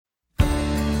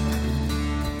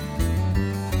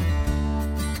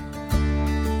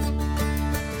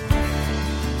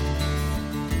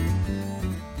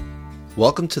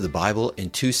Welcome to the Bible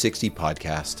in 260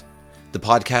 podcast, the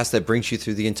podcast that brings you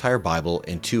through the entire Bible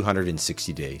in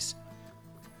 260 days.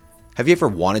 Have you ever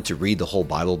wanted to read the whole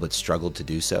Bible but struggled to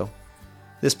do so?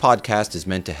 This podcast is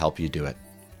meant to help you do it.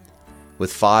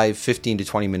 With 15 to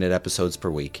 20 minute episodes per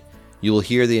week, you will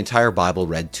hear the entire Bible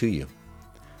read to you.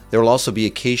 There will also be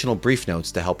occasional brief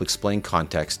notes to help explain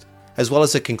context, as well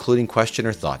as a concluding question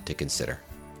or thought to consider.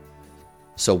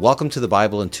 So welcome to the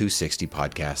Bible in 260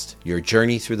 podcast, your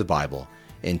journey through the Bible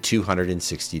in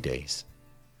 260 days.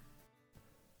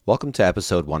 Welcome to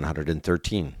episode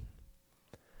 113.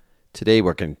 Today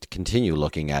we're going to continue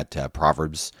looking at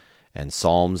Proverbs and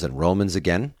Psalms and Romans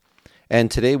again.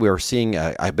 And today we're seeing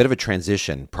a bit of a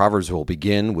transition. Proverbs will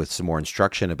begin with some more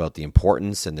instruction about the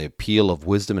importance and the appeal of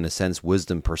wisdom, in a sense,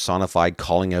 wisdom personified,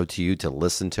 calling out to you to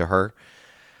listen to her.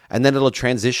 And then it'll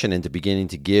transition into beginning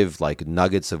to give like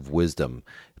nuggets of wisdom,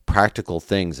 practical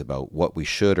things about what we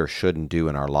should or shouldn't do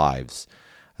in our lives.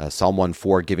 Psalm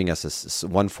 144 giving us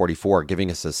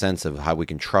a sense of how we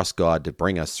can trust God to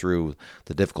bring us through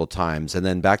the difficult times. And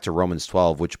then back to Romans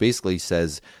 12, which basically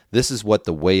says this is what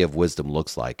the way of wisdom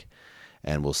looks like.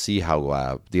 And we'll see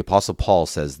how the Apostle Paul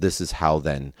says this is how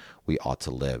then we ought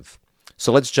to live.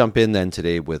 So let's jump in then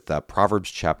today with Proverbs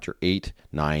chapter 8,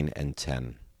 9, and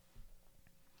 10.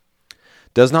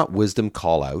 Does not wisdom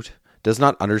call out? Does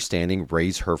not understanding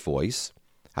raise her voice?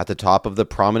 At the top of the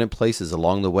prominent places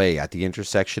along the way, at the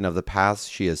intersection of the paths,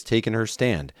 she has taken her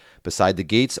stand. Beside the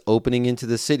gates opening into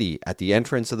the city, at the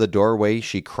entrance of the doorway,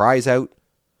 she cries out,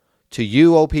 "To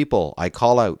you, O people, I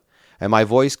call out, and my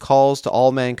voice calls to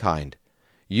all mankind.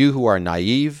 You who are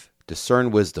naive,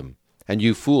 discern wisdom, and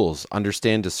you fools,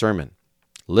 understand discernment.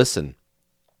 Listen,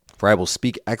 for I will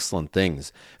speak excellent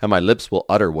things, and my lips will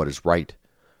utter what is right.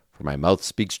 For my mouth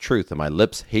speaks truth, and my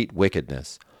lips hate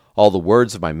wickedness. All the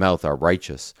words of my mouth are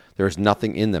righteous. There is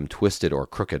nothing in them twisted or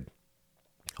crooked.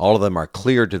 All of them are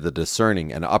clear to the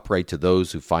discerning and upright to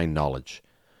those who find knowledge.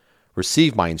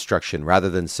 Receive my instruction rather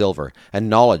than silver, and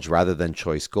knowledge rather than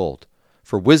choice gold.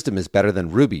 For wisdom is better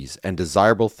than rubies, and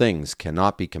desirable things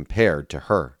cannot be compared to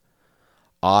her.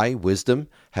 I, wisdom,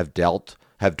 have dwelt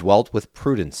with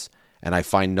prudence, and I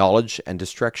find knowledge and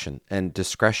discretion.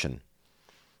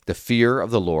 The fear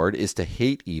of the Lord is to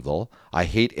hate evil. I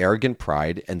hate arrogant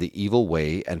pride and the evil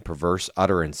way and perverse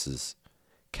utterances.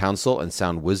 Counsel and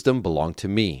sound wisdom belong to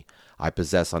me. I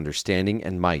possess understanding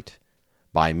and might.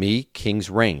 By me kings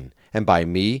reign, and by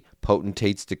me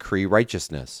potentates decree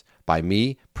righteousness. By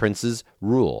me princes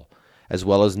rule, as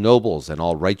well as nobles and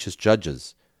all righteous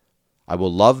judges. I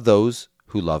will love those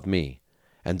who love me,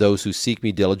 and those who seek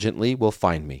me diligently will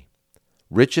find me.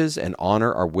 Riches and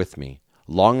honor are with me,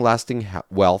 long-lasting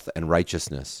wealth and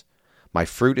righteousness. My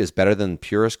fruit is better than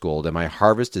purest gold, and my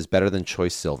harvest is better than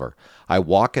choice silver. I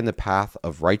walk in the path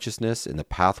of righteousness, in the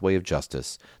pathway of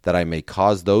justice, that I may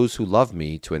cause those who love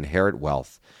me to inherit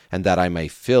wealth, and that I may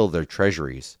fill their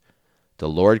treasuries. The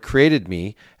Lord created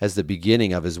me as the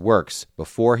beginning of his works,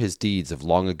 before his deeds of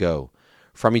long ago.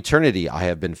 From eternity I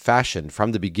have been fashioned,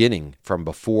 from the beginning, from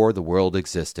before the world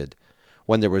existed.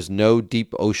 When there was no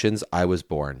deep oceans, I was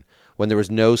born. When there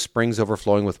was no springs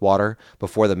overflowing with water,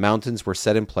 before the mountains were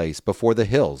set in place, before the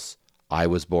hills, I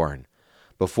was born.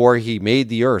 Before he made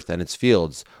the earth and its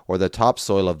fields, or the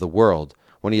topsoil of the world,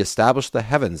 when he established the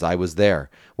heavens, I was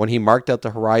there. When he marked out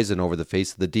the horizon over the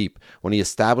face of the deep, when he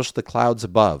established the clouds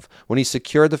above, when he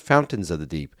secured the fountains of the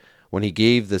deep, when he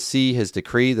gave the sea his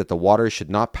decree that the waters should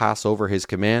not pass over his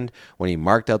command, when he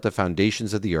marked out the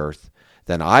foundations of the earth,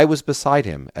 then I was beside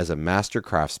him as a master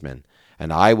craftsman,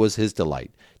 and I was his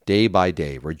delight, day by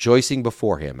day, rejoicing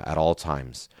before him at all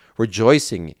times,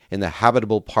 rejoicing in the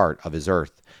habitable part of his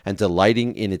earth, and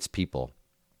delighting in its people.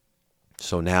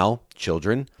 So now,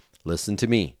 children, listen to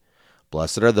me.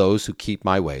 Blessed are those who keep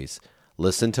my ways.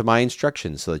 Listen to my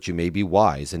instructions so that you may be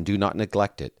wise and do not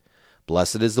neglect it.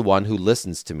 Blessed is the one who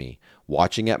listens to me,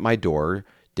 watching at my door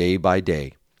day by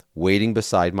day, waiting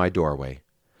beside my doorway.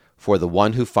 For the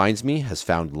one who finds me has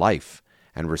found life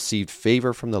and received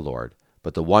favor from the Lord.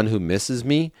 But the one who misses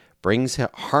me brings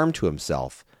harm to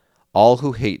himself. All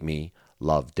who hate me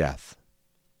love death.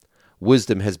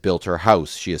 Wisdom has built her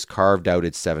house. She has carved out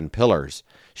its 7 pillars.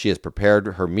 She has prepared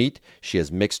her meat. She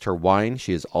has mixed her wine.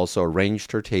 She has also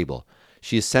arranged her table.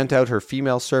 She has sent out her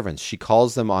female servants. She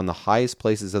calls them on the highest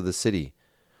places of the city.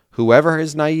 Whoever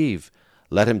is naive,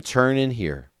 let him turn in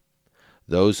here.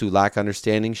 Those who lack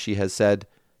understanding, she has said,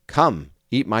 "Come,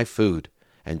 eat my food,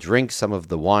 and drink some of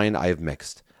the wine I have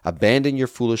mixed. Abandon your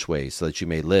foolish ways so that you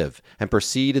may live, and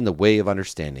proceed in the way of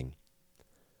understanding."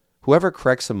 Whoever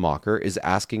corrects a mocker is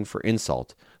asking for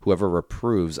insult. Whoever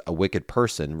reproves a wicked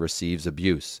person receives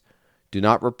abuse. Do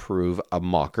not reprove a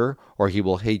mocker, or he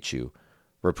will hate you.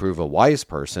 Reprove a wise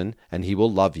person, and he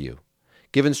will love you.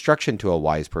 Give instruction to a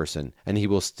wise person, and he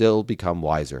will still become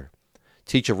wiser.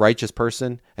 Teach a righteous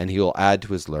person, and he will add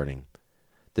to his learning.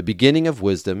 The beginning of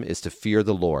wisdom is to fear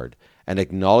the Lord, and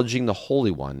acknowledging the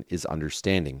Holy One is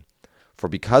understanding. For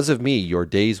because of me your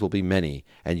days will be many,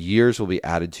 and years will be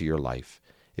added to your life.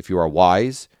 If you are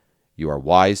wise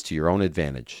to your own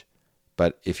advantage.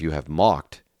 But if you have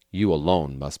mocked, you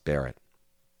alone must bear it.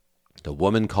 The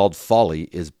woman called Folly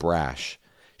is brash.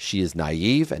 She is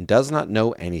naive and does not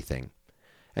know anything.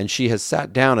 And she has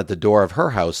sat down at the door of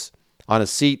her house on a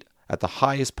seat at the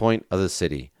highest point of the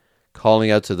city,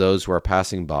 calling out to those who are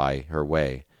passing by her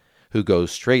way, who go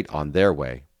straight on their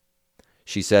way.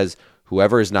 She says,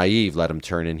 "Whoever is naive, let him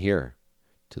turn in here."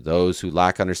 To those who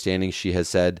lack understanding she has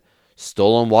said,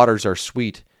 "Stolen waters are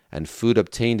sweet, and food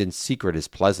obtained in secret is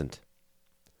pleasant."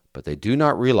 But they do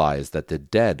not realize that the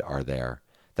dead are there,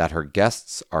 that her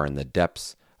guests are in the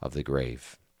depths of the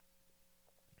grave.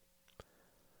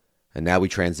 And now we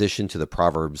transition to the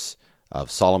Proverbs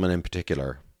of Solomon in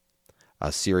particular,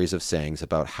 a series of sayings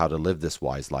about how to live this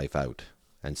wise life out.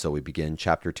 And so we begin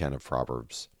chapter 10 of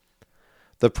Proverbs.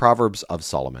 The Proverbs of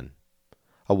Solomon.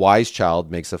 A wise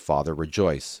child makes a father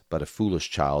rejoice, but a foolish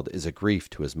child is a grief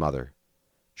to his mother.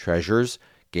 Treasures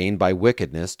gained by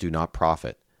wickedness do not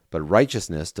profit, but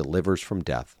righteousness delivers from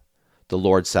death. The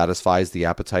Lord satisfies the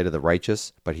appetite of the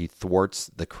righteous, but he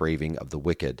thwarts the craving of the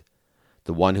wicked.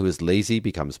 The one who is lazy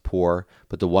becomes poor,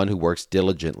 but the one who works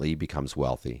diligently becomes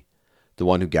wealthy. The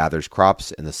one who gathers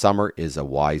crops in the summer is a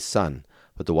wise son,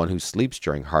 but the one who sleeps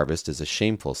during harvest is a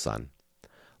shameful son.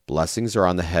 Blessings are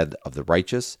on the head of the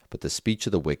righteous, but the speech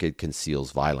of the wicked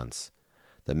conceals violence.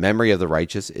 The memory of the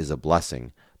righteous is a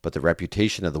blessing, but the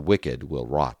reputation of the wicked will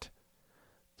rot.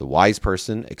 The wise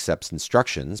person accepts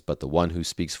instructions, but the one who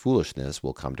speaks foolishness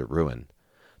will come to ruin.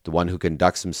 The one who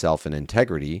conducts himself in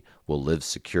integrity will live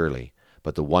securely,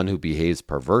 but the one who behaves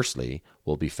perversely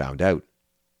will be found out.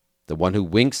 The one who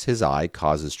winks his eye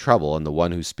causes trouble, and the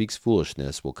one who speaks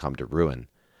foolishness will come to ruin.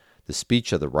 The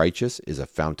speech of the righteous is a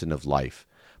fountain of life,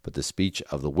 but the speech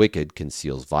of the wicked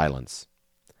conceals violence.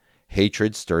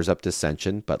 Hatred stirs up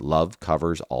dissension, but love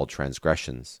covers all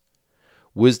transgressions.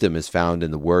 Wisdom is found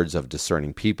in the words of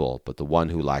discerning people, but the one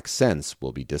who lacks sense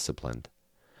will be disciplined.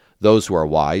 Those who are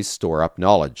wise store up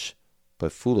knowledge,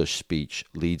 but foolish speech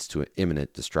leads to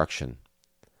imminent destruction.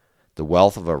 The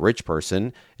wealth of a rich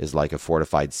person is like a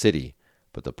fortified city,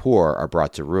 but the poor are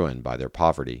brought to ruin by their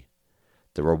poverty.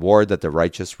 The reward that the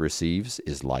righteous receives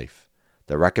is life.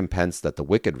 The recompense that the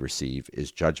wicked receive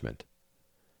is judgment.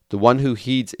 The one who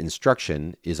heeds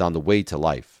instruction is on the way to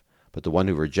life, but the one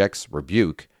who rejects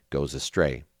rebuke goes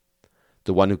astray.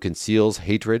 The one who conceals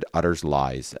hatred utters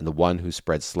lies, and the one who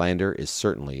spreads slander is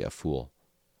certainly a fool.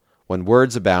 When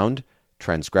words abound,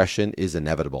 transgression is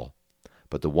inevitable,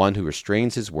 but the one who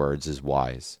restrains his words is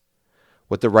wise.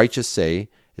 What the righteous say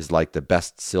is like the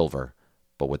best silver,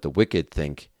 but what the wicked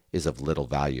think is of little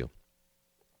value.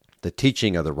 The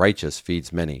teaching of the righteous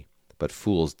feeds many, but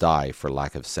fools die for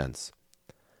lack of sense.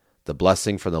 The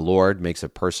blessing from the Lord makes a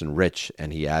person rich,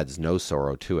 and he adds no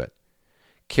sorrow to it.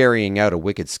 Carrying out a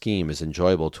wicked scheme is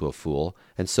enjoyable to a fool,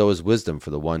 and so is wisdom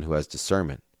for the one who has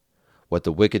discernment. What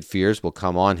the wicked fears will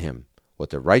come on him.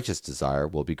 What the righteous desire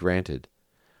will be granted.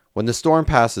 When the storm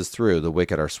passes through, the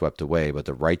wicked are swept away, but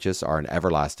the righteous are an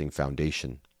everlasting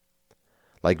foundation.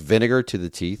 Like vinegar to the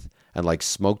teeth, and like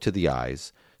smoke to the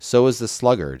eyes, so is the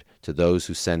sluggard to those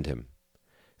who send him.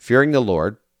 Fearing the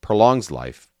Lord prolongs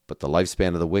life, but the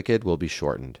lifespan of the wicked will be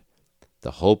shortened.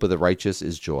 The hope of the righteous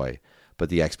is joy, but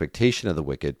the expectation of the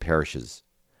wicked perishes.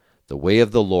 The way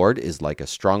of the Lord is like a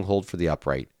stronghold for the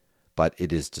upright, but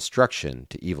it is destruction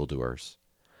to evildoers.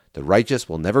 The righteous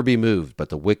will never be moved, but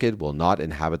the wicked will not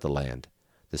inhabit the land.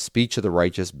 The speech of the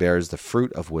righteous bears the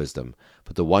fruit of wisdom,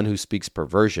 but the one who speaks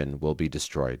perversion will be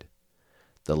destroyed.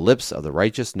 The lips of the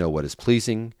righteous know what is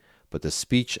pleasing, but the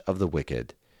speech of the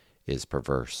wicked is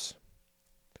perverse.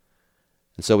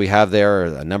 And so we have there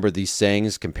a number of these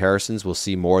sayings, comparisons. We'll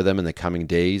see more of them in the coming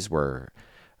days, where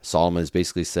Solomon is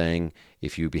basically saying,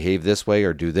 if you behave this way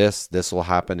or do this, this will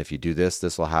happen. If you do this,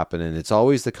 this will happen. And it's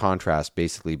always the contrast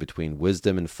basically between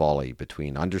wisdom and folly,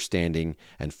 between understanding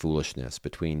and foolishness,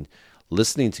 between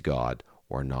listening to God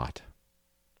or not.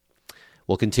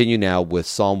 We'll continue now with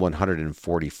Psalm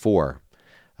 144,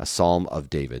 a psalm of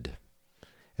David.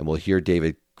 And we'll hear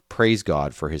David praise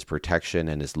God for his protection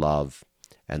and his love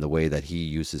and the way that he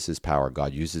uses his power.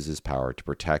 God uses his power to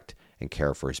protect and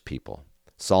care for his people.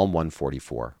 Psalm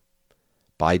 144,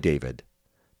 by David.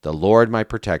 The Lord, my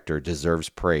protector, deserves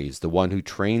praise, the one who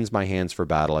trains my hands for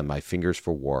battle and my fingers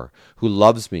for war, who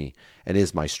loves me and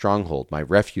is my stronghold, my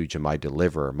refuge and my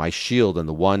deliverer, my shield and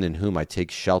the one in whom I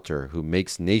take shelter, who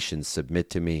makes nations submit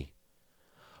to me.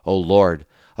 O Lord,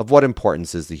 of what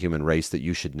importance is the human race that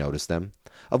you should notice them?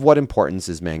 Of what importance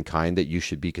is mankind that you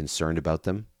should be concerned about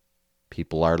them?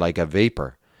 People are like a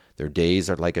vapor. Their days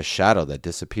are like a shadow that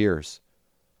disappears.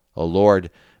 O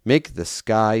Lord, make the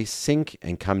sky sink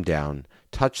and come down.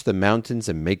 Touch the mountains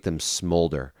and make them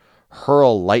smolder.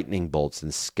 Hurl lightning bolts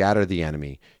and scatter the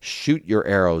enemy. Shoot your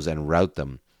arrows and rout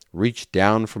them. Reach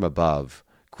down from above.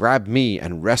 Grab me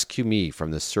and rescue me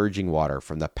from the surging water,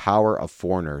 from the power of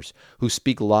foreigners who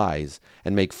speak lies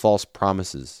and make false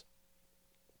promises.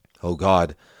 O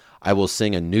God, I will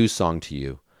sing a new song to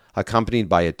you. Accompanied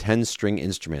by a 10-string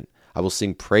instrument, I will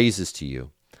sing praises to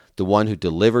you, the one who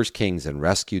delivers kings and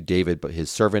rescued David, his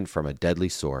servant, from a deadly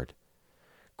sword.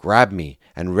 Grab me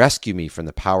and rescue me from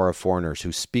the power of foreigners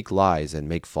who speak lies and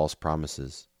make false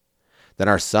promises. Then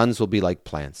our sons will be like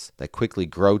plants that quickly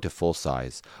grow to full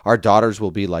size. Our daughters will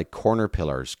be like corner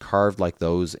pillars carved like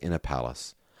those in a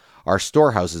palace. Our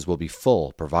storehouses will be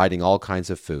full, providing all kinds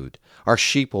of food. Our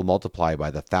sheep will multiply by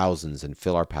the thousands and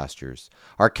fill our pastures.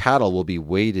 Our cattle will be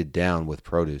weighted down with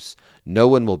produce. No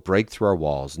one will break through our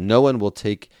walls. No one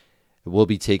will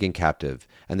be taken captive,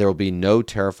 and there will be no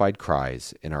terrified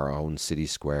cries in our own city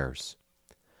squares.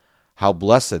 How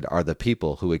blessed are the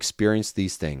people who experience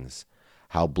these things.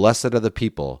 How blessed are the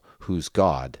people whose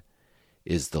God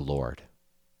is the Lord.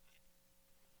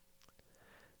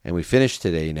 And we finish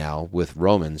today now with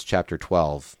Romans chapter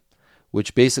 12,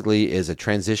 which basically is a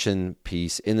transition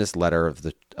piece in this letter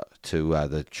to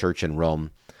the church in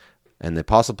Rome. And the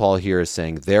Apostle Paul here is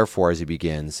saying, therefore, as he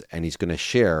begins, and he's going to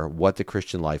share what the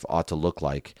Christian life ought to look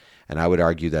like. And I would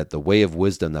argue that the way of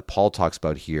wisdom that Paul talks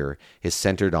about here is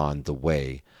centered on the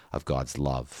way of God's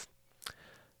love.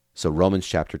 So Romans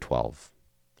chapter 12.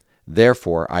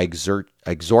 Therefore, I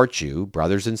exhort you,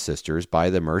 brothers and sisters, by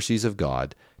the mercies of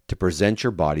God, to present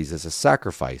your bodies as a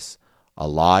sacrifice,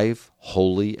 alive,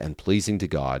 holy, and pleasing to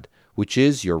God, which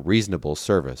is your reasonable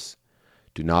service.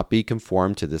 Do not be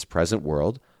conformed to this present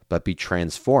world, but be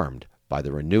transformed by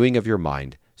the renewing of your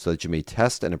mind, so that you may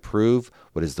test and approve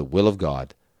what is the will of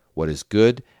God, what is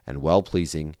good and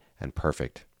well-pleasing and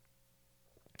perfect.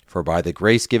 For by the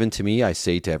grace given to me, I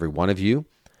say to every one of you,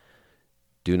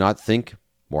 do not think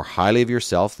more highly of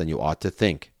yourself than you ought to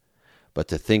think, but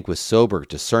to think with sober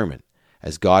discernment,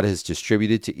 as God has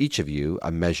distributed to each of you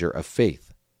a measure of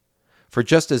faith. For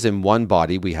just as in one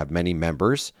body we have many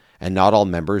members, and not all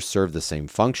members serve the same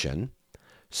function,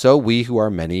 so we who are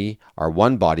many are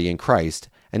one body in Christ,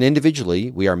 and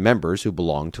individually we are members who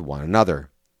belong to one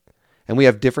another. And we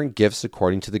have different gifts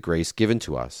according to the grace given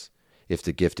to us. If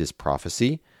the gift is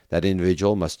prophecy, that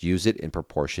individual must use it in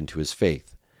proportion to his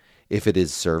faith. If it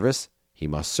is service, he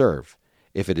must serve.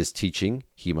 If it is teaching,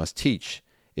 he must teach.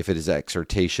 If it is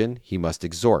exhortation, he must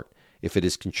exhort. If it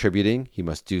is contributing, he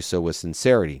must do so with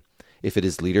sincerity. If it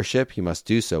is leadership, he must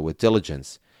do so with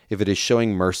diligence. If it is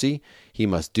showing mercy, he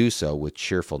must do so with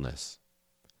cheerfulness.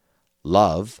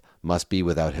 Love must be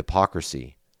without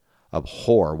hypocrisy.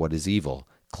 Abhor what is evil.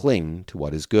 Cling to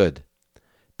what is good.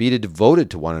 Be devoted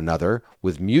to one another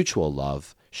with mutual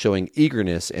love, showing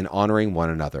eagerness in honoring one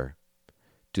another.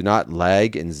 Do not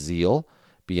lag in zeal.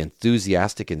 Be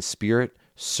enthusiastic in spirit.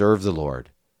 Serve the Lord.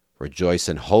 Rejoice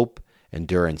in hope,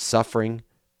 endure in suffering,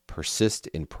 persist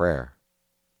in prayer.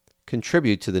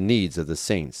 Contribute to the needs of the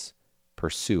saints,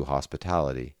 pursue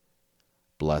hospitality.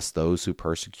 Bless those who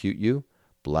persecute you,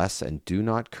 bless and do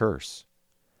not curse.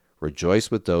 Rejoice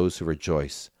with those who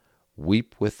rejoice,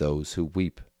 weep with those who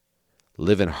weep.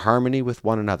 Live in harmony with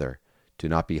one another. Do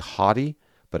not be haughty,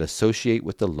 but associate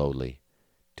with the lowly.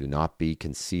 Do not be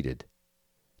conceited.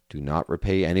 Do not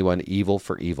repay anyone evil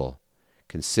for evil.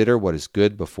 Consider what is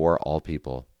good before all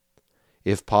people.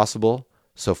 If possible,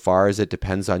 so far as it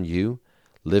depends on you,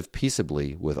 live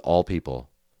peaceably with all people.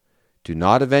 Do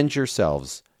not avenge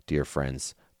yourselves, dear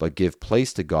friends, but give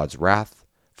place to God's wrath,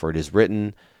 for it is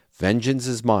written, vengeance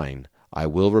is mine, I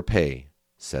will repay,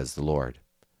 says the Lord.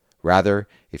 Rather,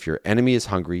 if your enemy is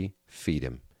hungry, feed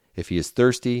him. If he is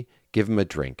thirsty, give him a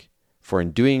drink. For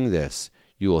in doing this,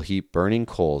 you will heap burning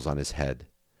coals on his head.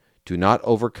 Do not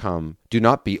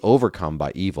be overcome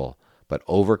by evil, but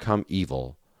overcome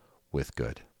evil with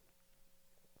good.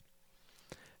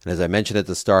 And as I mentioned at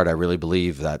the start, I really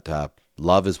believe that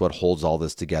love is what holds all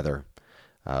this together.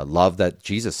 Love that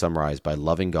Jesus summarized by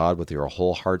loving God with your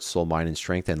whole heart, soul, mind, and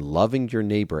strength, and loving your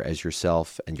neighbor as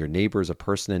yourself, and your neighbor as a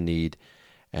person in need,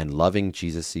 and loving,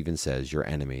 Jesus even says, your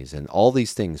enemies. And all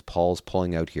these things Paul's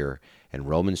pulling out here in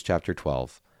Romans chapter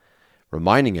 12.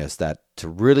 reminding us that to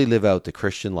really live out the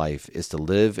Christian life is to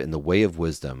live in the way of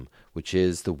wisdom, which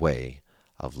is the way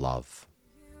of love.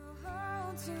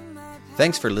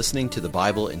 Thanks for listening to the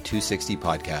Bible in 260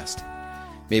 podcast.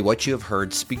 May what you have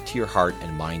heard speak to your heart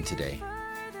and mind today.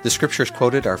 The scriptures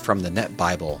quoted are from the Net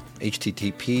Bible,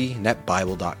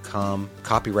 http://netbible.com,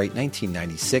 copyright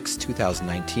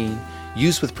 1996-2019,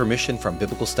 used with permission from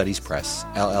Biblical Studies Press,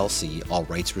 LLC, all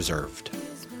rights reserved.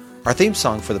 Our theme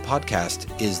song for the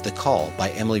podcast is The Call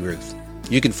by Emily Ruth.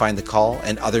 You can find The Call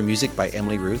and other music by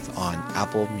Emily Ruth on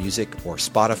Apple Music or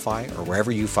Spotify or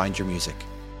wherever you find your music.